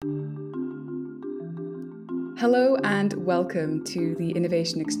Hello and welcome to the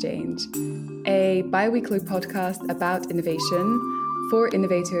Innovation Exchange, a bi-weekly podcast about innovation for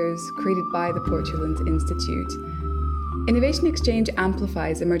innovators created by the Portuland Institute. Innovation Exchange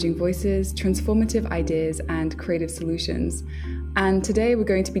amplifies emerging voices, transformative ideas, and creative solutions. And today we're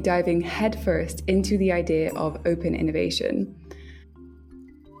going to be diving headfirst into the idea of open innovation.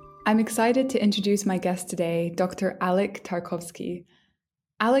 I'm excited to introduce my guest today, Dr. Alek Tarkowski.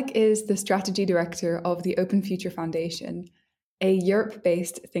 Alek is the strategy director of the Open Future Foundation, a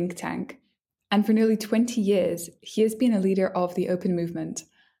Europe-based think tank. And for nearly 20 years, he has been a leader of the open movement,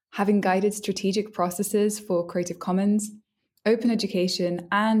 having guided strategic processes for Creative Commons, open education,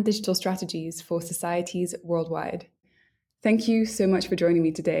 and digital strategies for societies worldwide. Thank you so much for joining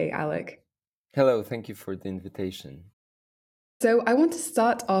me today, Alek. Hello, thank you for the invitation. So I want to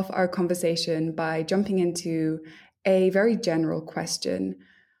start off our conversation by jumping into a very general question.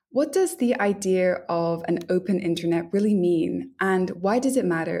 What does the idea of an open internet really mean, and why does it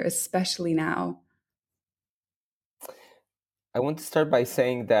matter, especially now? I want to start by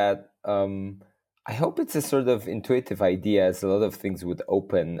saying that I hope it's a sort of intuitive idea, as a lot of things with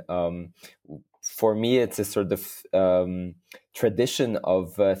open. For me, it's a sort of tradition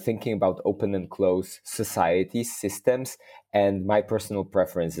of thinking about open and closed societies, systems, and my personal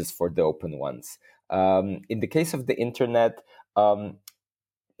preferences for the open ones. In the case of the internet,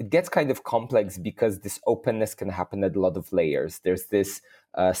 it gets kind of complex because this openness can happen at a lot of layers. There's this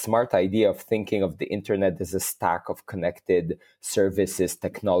smart idea of thinking of the internet as a stack of connected services,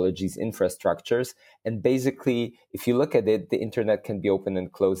 technologies, infrastructures. And basically, if you look at it, the internet can be open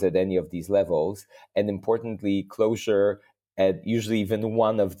and closed at any of these levels. And importantly, closure at usually even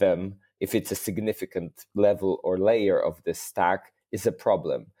one of them, if it's a significant level or layer of the stack, is a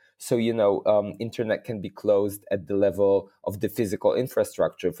problem. So, internet can be closed at the level of the physical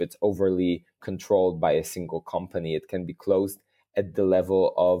infrastructure if it's overly controlled by a single company. It can be closed at the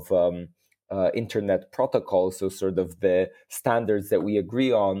level of internet protocols, so sort of the standards that we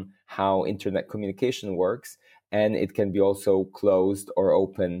agree on how internet communication works. And it can be also closed or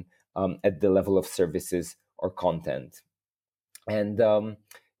open at the level of services or content. And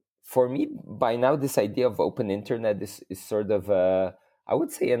for me, by now, this idea of open internet is sort of I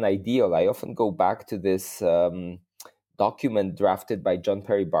would say an ideal. I often go back to this document drafted by John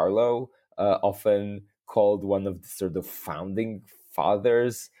Perry Barlow, often called one of the sort of founding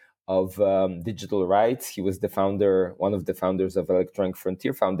fathers of digital rights. He was one of the founders of Electronic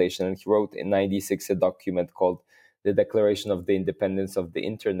Frontier Foundation, and he wrote in '96 a document called the Declaration of the Independence of the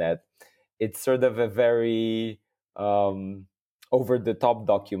Internet. It's sort of a very over-the-top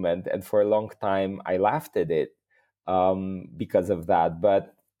document, and for a long time I laughed at it because of that.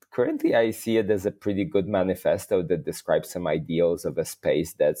 But currently I see it as a pretty good manifesto that describes some ideals of a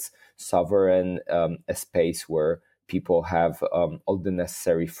space that's sovereign, a space where people have all the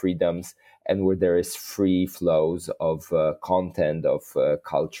necessary freedoms and where there is free flows of content, of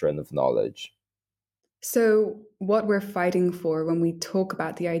culture, and of knowledge. So, what we're fighting for when we talk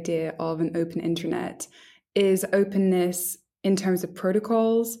about the idea of an open internet is openness in terms of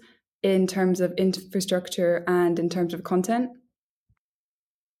protocols, in terms of infrastructure, and in terms of content?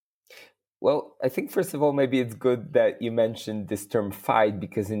 Well, I think first of all, maybe it's good that you mentioned this term fight,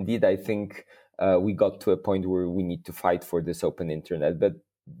 because indeed I think we got to a point where we need to fight for this open internet. But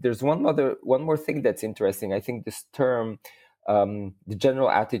there's one more thing that's interesting. I think this term, the general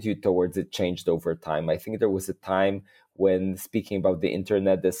attitude towards it changed over time. I think there was a time when speaking about the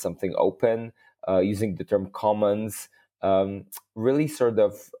internet as something open, using the term commons, really sort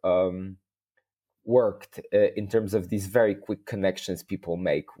of worked in terms of these very quick connections people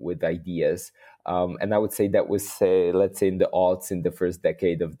make with ideas. And I would say that was, let's say, in the aughts, in the first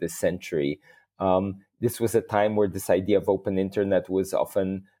decade of this century. This was a time where this idea of open internet was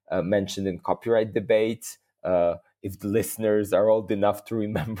often mentioned in copyright debates. If the listeners are old enough to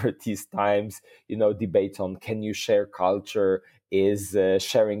remember these times, debates on can you share culture, is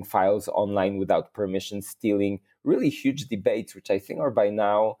sharing files online without permission stealing, really huge debates, which I think are by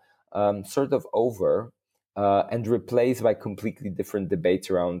now sort of over and replaced by completely different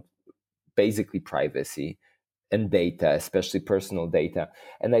debates around basically privacy and data, especially personal data.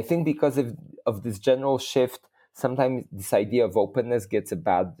 And I think because of this general shift, sometimes this idea of openness gets a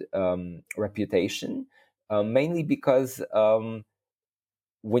bad reputation, mainly because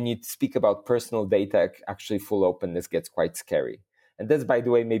when you speak about personal data, actually full openness gets quite scary. And that's, by the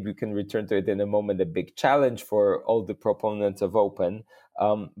way, maybe we can return to it in a moment, a big challenge for all the proponents of open.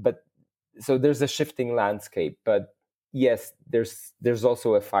 But so there's a shifting landscape. But yes, there's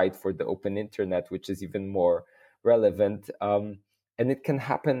also a fight for the open internet, which is even more relevant. And it can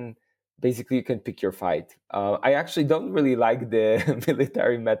happen basically you can pick your fight. I actually don't really like the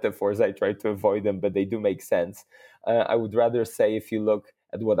military metaphors. I try to avoid them, but they do make sense. I would rather say, if you look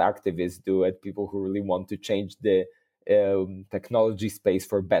at what activists do, at people who really want to change the technology space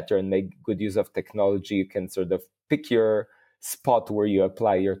for better and make good use of technology, you can sort of pick your spot where you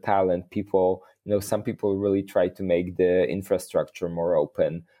apply your talent. People, some people really try to make the infrastructure more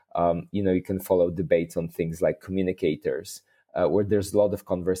open. You can follow debates on things like communicators, where there's a lot of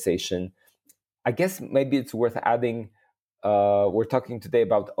conversation. I guess maybe it's worth adding, we're talking today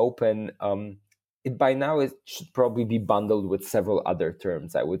about open. It by now it should probably be bundled with several other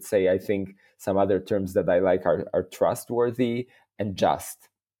terms. I would say, I think some other terms that I like are trustworthy and just.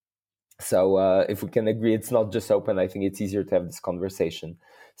 So if we can agree it's not just open, I think it's easier to have this conversation.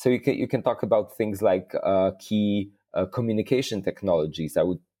 So you can talk about things like key communication technologies. I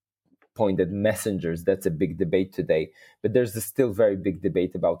would point at messengers. That's a big debate today, but there's a still very big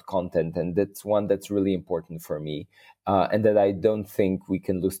debate about content, and that's one that's really important for me, and that I don't think we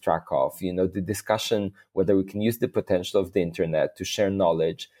can lose track of. The discussion whether we can use the potential of the internet to share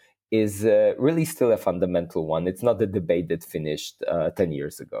knowledge is really still a fundamental one. It's not a debate that finished 10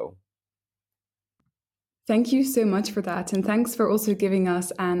 years ago. Thank you so much for that. And thanks for also giving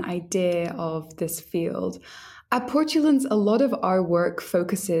us an idea of this field. At Portulans, a lot of our work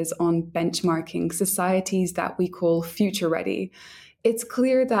focuses on benchmarking societies that we call future ready. It's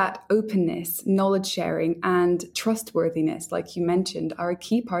clear that openness, knowledge sharing, and trustworthiness, like you mentioned, are a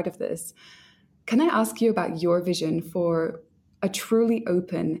key part of this. Can I ask you about your vision for a truly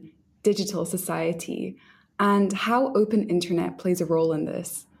open digital society and how open internet plays a role in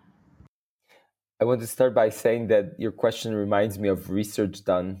this? I want to start by saying that your question reminds me of research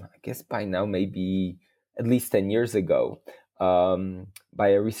done, I guess by now, maybe at least 10 years ago, by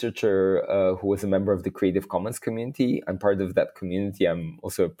a researcher who was a member of the Creative Commons community. I'm part of that community. I'm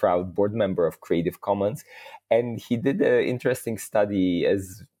also a proud board member of Creative Commons. And he did an interesting study.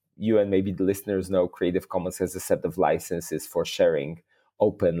 As you and maybe the listeners know, Creative Commons has a set of licenses for sharing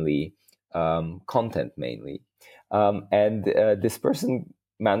openly content mainly. And this person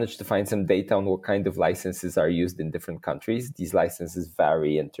managed to find some data on what kind of licenses are used in different countries. These licenses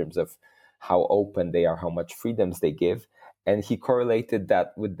vary in terms of how open they are, how much freedoms they give. And he correlated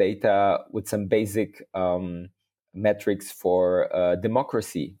that with data, with some basic metrics for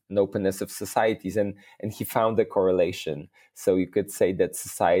democracy and openness of societies. And he found a correlation. So you could say that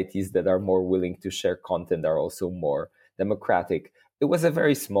societies that are more willing to share content are also more democratic. It was a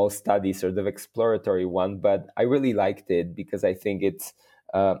very small study, sort of exploratory one, but I really liked it because I think it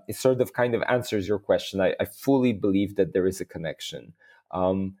sort of kind of answers your question. I fully believe that there is a connection.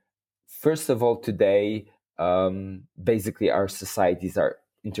 First of all, today, basically our societies are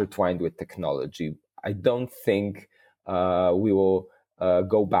intertwined with technology. I don't think we will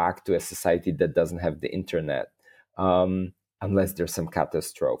go back to a society that doesn't have the internet unless there's some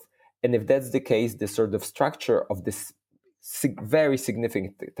catastrophe. And if that's the case, the sort of structure of this very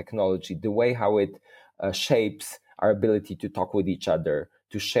significant technology, the way how it shapes our ability to talk with each other,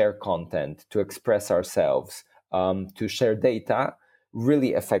 to share content, to express ourselves, to share data,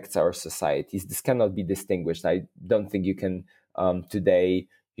 really affects our societies. This cannot be distinguished. I don't think you can today,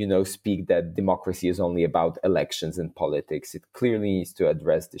 speak that democracy is only about elections and politics. It clearly needs to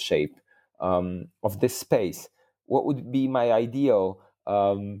address the shape of this space. What would be my ideal?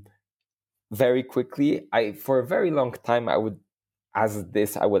 Very quickly, for a very long time, I would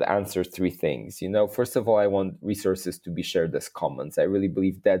answer three things. First of all, I want resources to be shared as commons. I really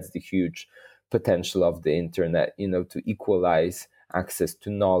believe that's the huge potential of the internet, to equalize access to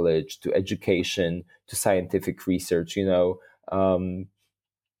knowledge, to education, to scientific research,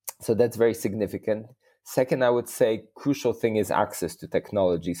 so that's very significant. Second, I would say crucial thing is access to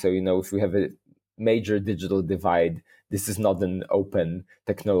technology. So, if we have a major digital divide, this is not an open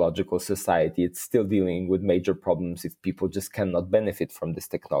technological society. It's still dealing with major problems if people just cannot benefit from this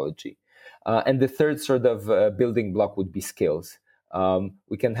technology. And the third sort of building block would be skills.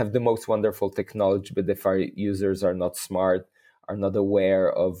 We can have the most wonderful technology, but if our users are not smart, are not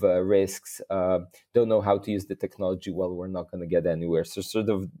aware of risks, don't know how to use the technology, well, we're not going to get anywhere. So sort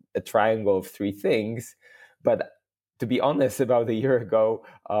of a triangle of three things. But to be honest, about a year ago,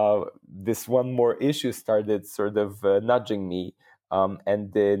 this one more issue started sort of nudging me.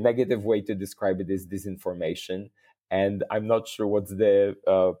 And the negative way to describe it is disinformation. And I'm not sure what's the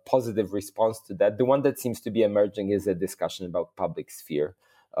positive response to that. The one that seems to be emerging is a discussion about public sphere.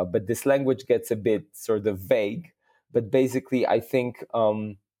 But this language gets a bit sort of vague. But basically, I think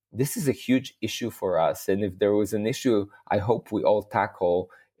this is a huge issue for us. And if there was an issue, I hope we all tackle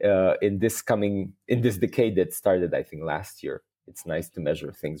in this decade that started, I think, last year. it's nice to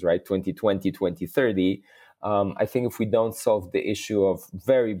measure things, right? 2020, 2030. I think if we don't solve the issue of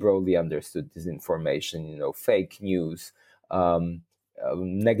very broadly understood disinformation, fake news,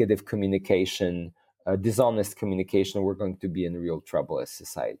 negative communication, dishonest communication, we're going to be in real trouble as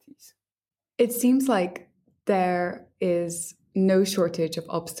societies. It seems like there is no shortage of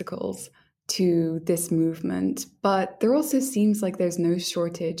obstacles to this movement, but there also seems like there's no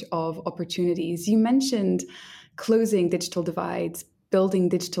shortage of opportunities. You mentioned closing digital divides, building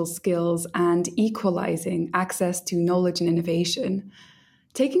digital skills, and equalizing access to knowledge and innovation.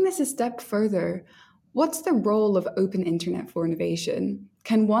 Taking this a step further, what's the role of open internet for innovation?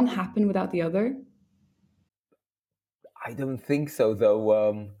 Can one happen without the other? I don't think so,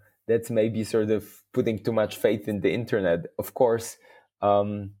 though. That's maybe sort of putting too much faith in the internet. Of course,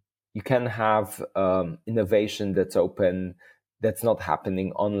 you can have innovation that's open, that's not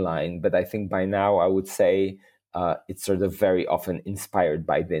happening online. But I think by now, I would say it's sort of very often inspired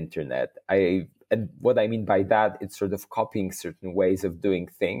by the internet. And what I mean by that, it's sort of copying certain ways of doing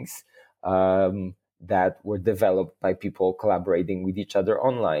things that were developed by people collaborating with each other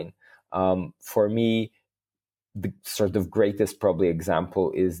online. For me, the sort of greatest probably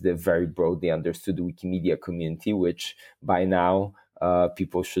example is the very broadly understood Wikimedia community, which by now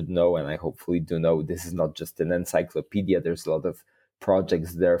people should know, and I hopefully do know, this is not just an encyclopedia. There's a lot of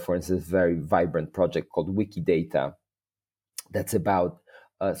projects there. For instance, a very vibrant project called Wikidata that's about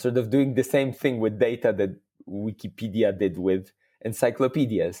sort of doing the same thing with data that Wikipedia did with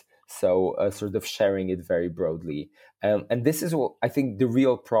encyclopedias. So sort of sharing it very broadly. And this is what I think the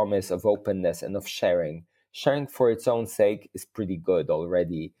real promise of openness and of sharing. Sharing for its own sake is pretty good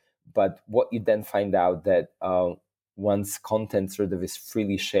already. But what you then find out that once content sort of is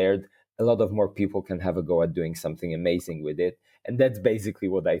freely shared, a lot of more people can have a go at doing something amazing with it. And that's basically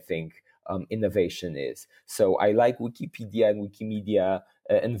what I think innovation is. So I like Wikipedia and Wikimedia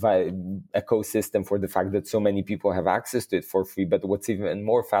ecosystem for the fact that so many people have access to it for free. But what's even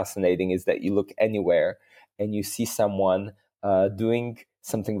more fascinating is that you look anywhere and you see someone doing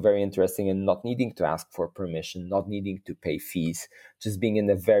something very interesting and not needing to ask for permission, not needing to pay fees, just being in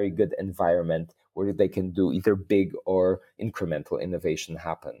a very good environment where they can do either big or incremental innovation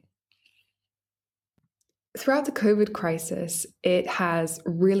happen. Throughout the COVID crisis, it has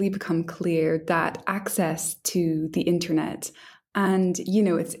really become clear that access to the internet and,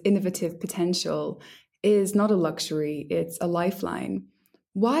 its innovative potential is not a luxury, it's a lifeline.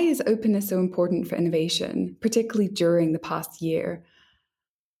 Why is openness so important for innovation, particularly during the past year?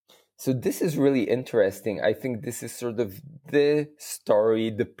 So this is really interesting. I think this is sort of the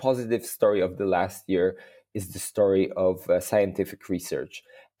story, the positive story of the last year is the story of scientific research.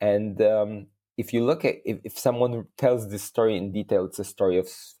 And if you look at, if someone tells this story in detail, it's a story of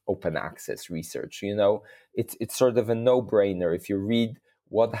open access research. It's sort of a no-brainer. If you read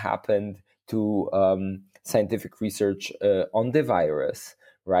what happened to scientific research on the virus,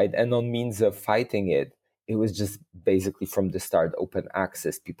 right, and on means of fighting it, it was just basically from the start open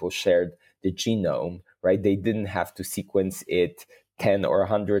access. People shared the genome, right? They didn't have to sequence it 10 or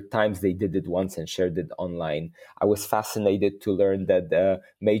 100 times. They did it once and shared it online. I was fascinated to learn that the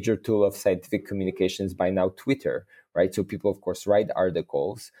major tool of scientific communication is by now Twitter, right? So people, of course, write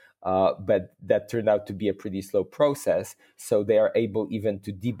articles, but that turned out to be a pretty slow process. So they are able even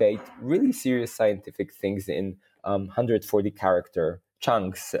to debate really serious scientific things in 140 character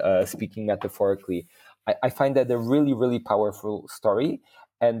chunks, speaking metaphorically. I find that a really, really powerful story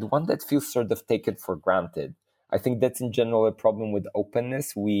and one that feels sort of taken for granted. I think that's in general a problem with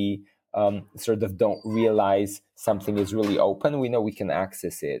openness. We sort of don't realize something is really open. We know we can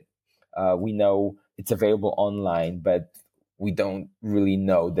access it. We know it's available online, but we don't really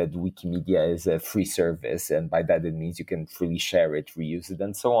know that Wikimedia is a free service. And by that, it means you can freely share it, reuse it,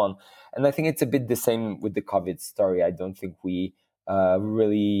 and so on. And I think it's a bit the same with the COVID story. I don't think we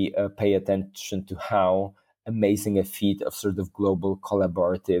really pay attention to how amazing a feat of sort of global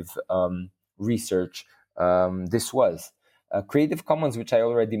collaborative research this was. Creative Commons, which I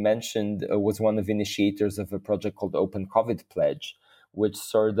already mentioned, was one of the initiators of a project called Open COVID Pledge, which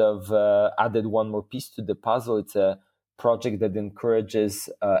sort of added one more piece to the puzzle. It's a project that encourages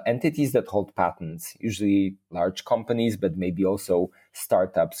entities that hold patents, usually large companies, but maybe also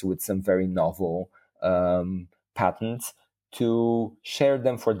startups with some very novel patents, to share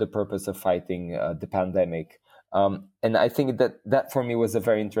them for the purpose of fighting the pandemic. And I think that for me was a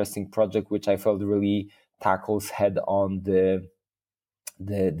very interesting project, which I felt really tackles head on the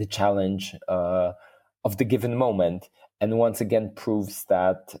challenge of the given moment, and once again proves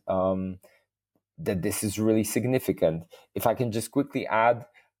that that this is really significant. If I can just quickly add,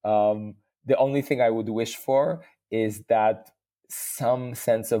 the only thing I would wish for is that some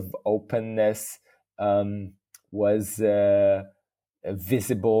sense of openness was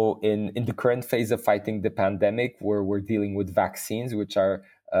visible in the current phase of fighting the pandemic, where we're dealing with vaccines, which are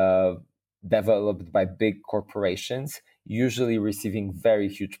developed by big corporations, usually receiving very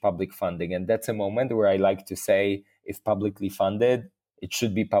huge public funding. And that's a moment where I like to say, if publicly funded, it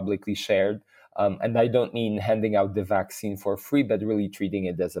should be publicly shared. And I don't mean handing out the vaccine for free, but really treating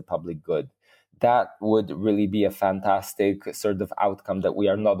it as a public good. That would really be a fantastic sort of outcome that we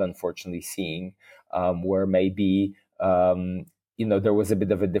are not unfortunately seeing, where maybe there was a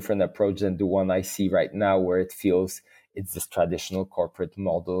bit of a different approach than the one I see right now, where it feels it's this traditional corporate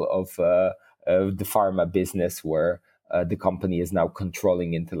model of the pharma business, where the company is now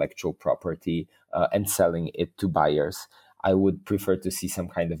controlling intellectual property and selling it to buyers. I would prefer to see some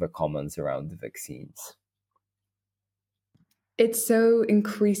kind of a commons around the vaccines. It's so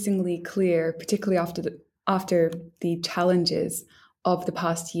increasingly clear, particularly after the challenges of the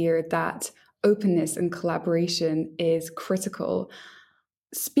past year, that openness and collaboration is critical.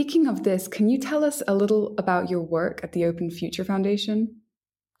 Speaking of this, can you tell us a little about your work at the Open Future Foundation?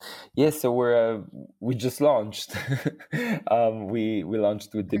 Yes, so we just launched. We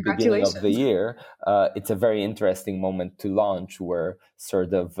launched with the beginning of the year. It's a very interesting moment to launch. We're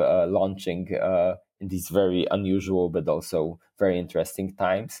sort of launching in these very unusual but also very interesting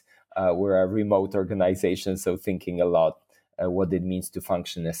times. We're a remote organization, so thinking a lot what it means to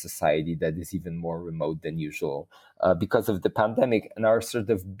function in a society that is even more remote than usual because of the pandemic. And our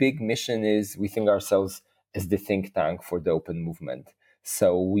sort of big mission is, we think ourselves as the think tank for the open movement.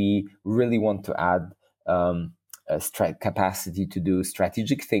 So we really want to add capacity to do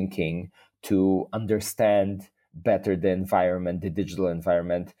strategic thinking, to understand better the environment, the digital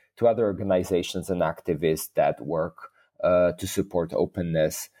environment, to other organizations and activists that work to support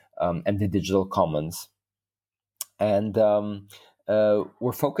openness and the digital commons. And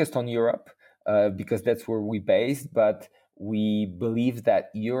we're focused on Europe because that's where we're based, but we believe that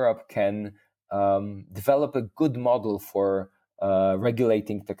Europe can develop a good model for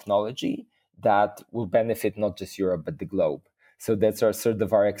regulating technology that will benefit not just Europe, but the globe. So that's our sort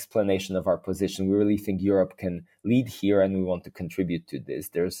of our explanation of our position. We really think Europe can lead here, and we want to contribute to this.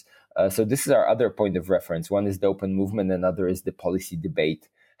 So this is our other point of reference. One is the open movement, another is the policy debate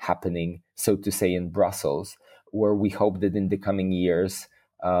happening, so to say, in Brussels, where we hope that in the coming years,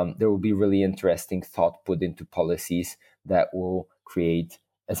 there will be really interesting thought put into policies that will create,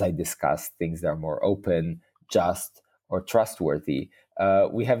 as I discussed, things that are more open, just, or trustworthy.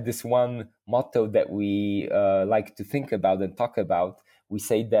 We have this one motto that we like to think about and talk about. We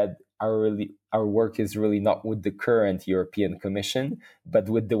say that our work is really not with the current European Commission, but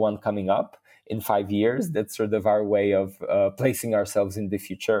with the one coming up in 5 years. That's sort of our way of placing ourselves in the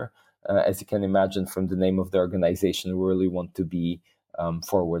future. As you can imagine from the name of the organization, we really want to be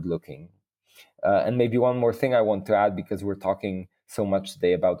forward-looking. And maybe one more thing I want to add, because we're talking so much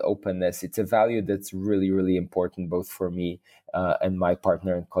today about openness. It's a value that's really, really important, both for me and my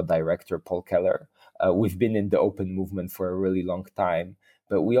partner and co-director, Paul Keller. We've been in the open movement for a really long time,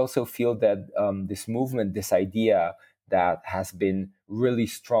 but we also feel that this movement, this idea that has been really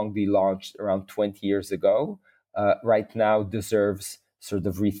strongly launched around 20 years ago, right now deserves sort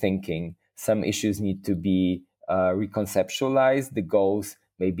of rethinking. Some issues need to be reconceptualized. The goals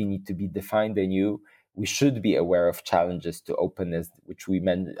maybe need to be defined anew. We should be aware of challenges to openness, which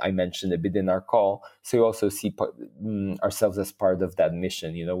I mentioned a bit in our call. So we also see ourselves as part of that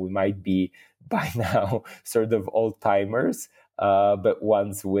mission. We might be by now sort of old timers, but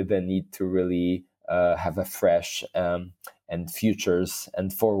ones with a need to really have a fresh and futures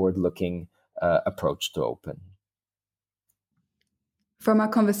and forward-looking approach to open. From our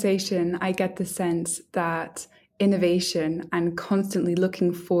conversation, I get the sense that innovation and constantly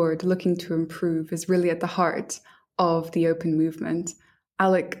looking forward, looking to improve is really at the heart of the open movement.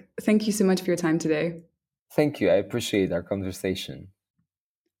 Alek, thank you so much for your time today. Thank you. I appreciate our conversation.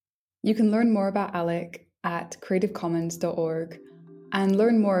 You can learn more about Alek at creativecommons.org and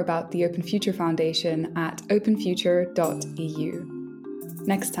learn more about the Open Future Foundation at openfuture.eu.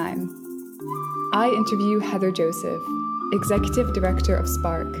 Next time, I interview Heather Joseph, Executive Director of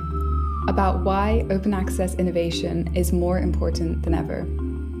Spark, about why open access innovation is more important than ever.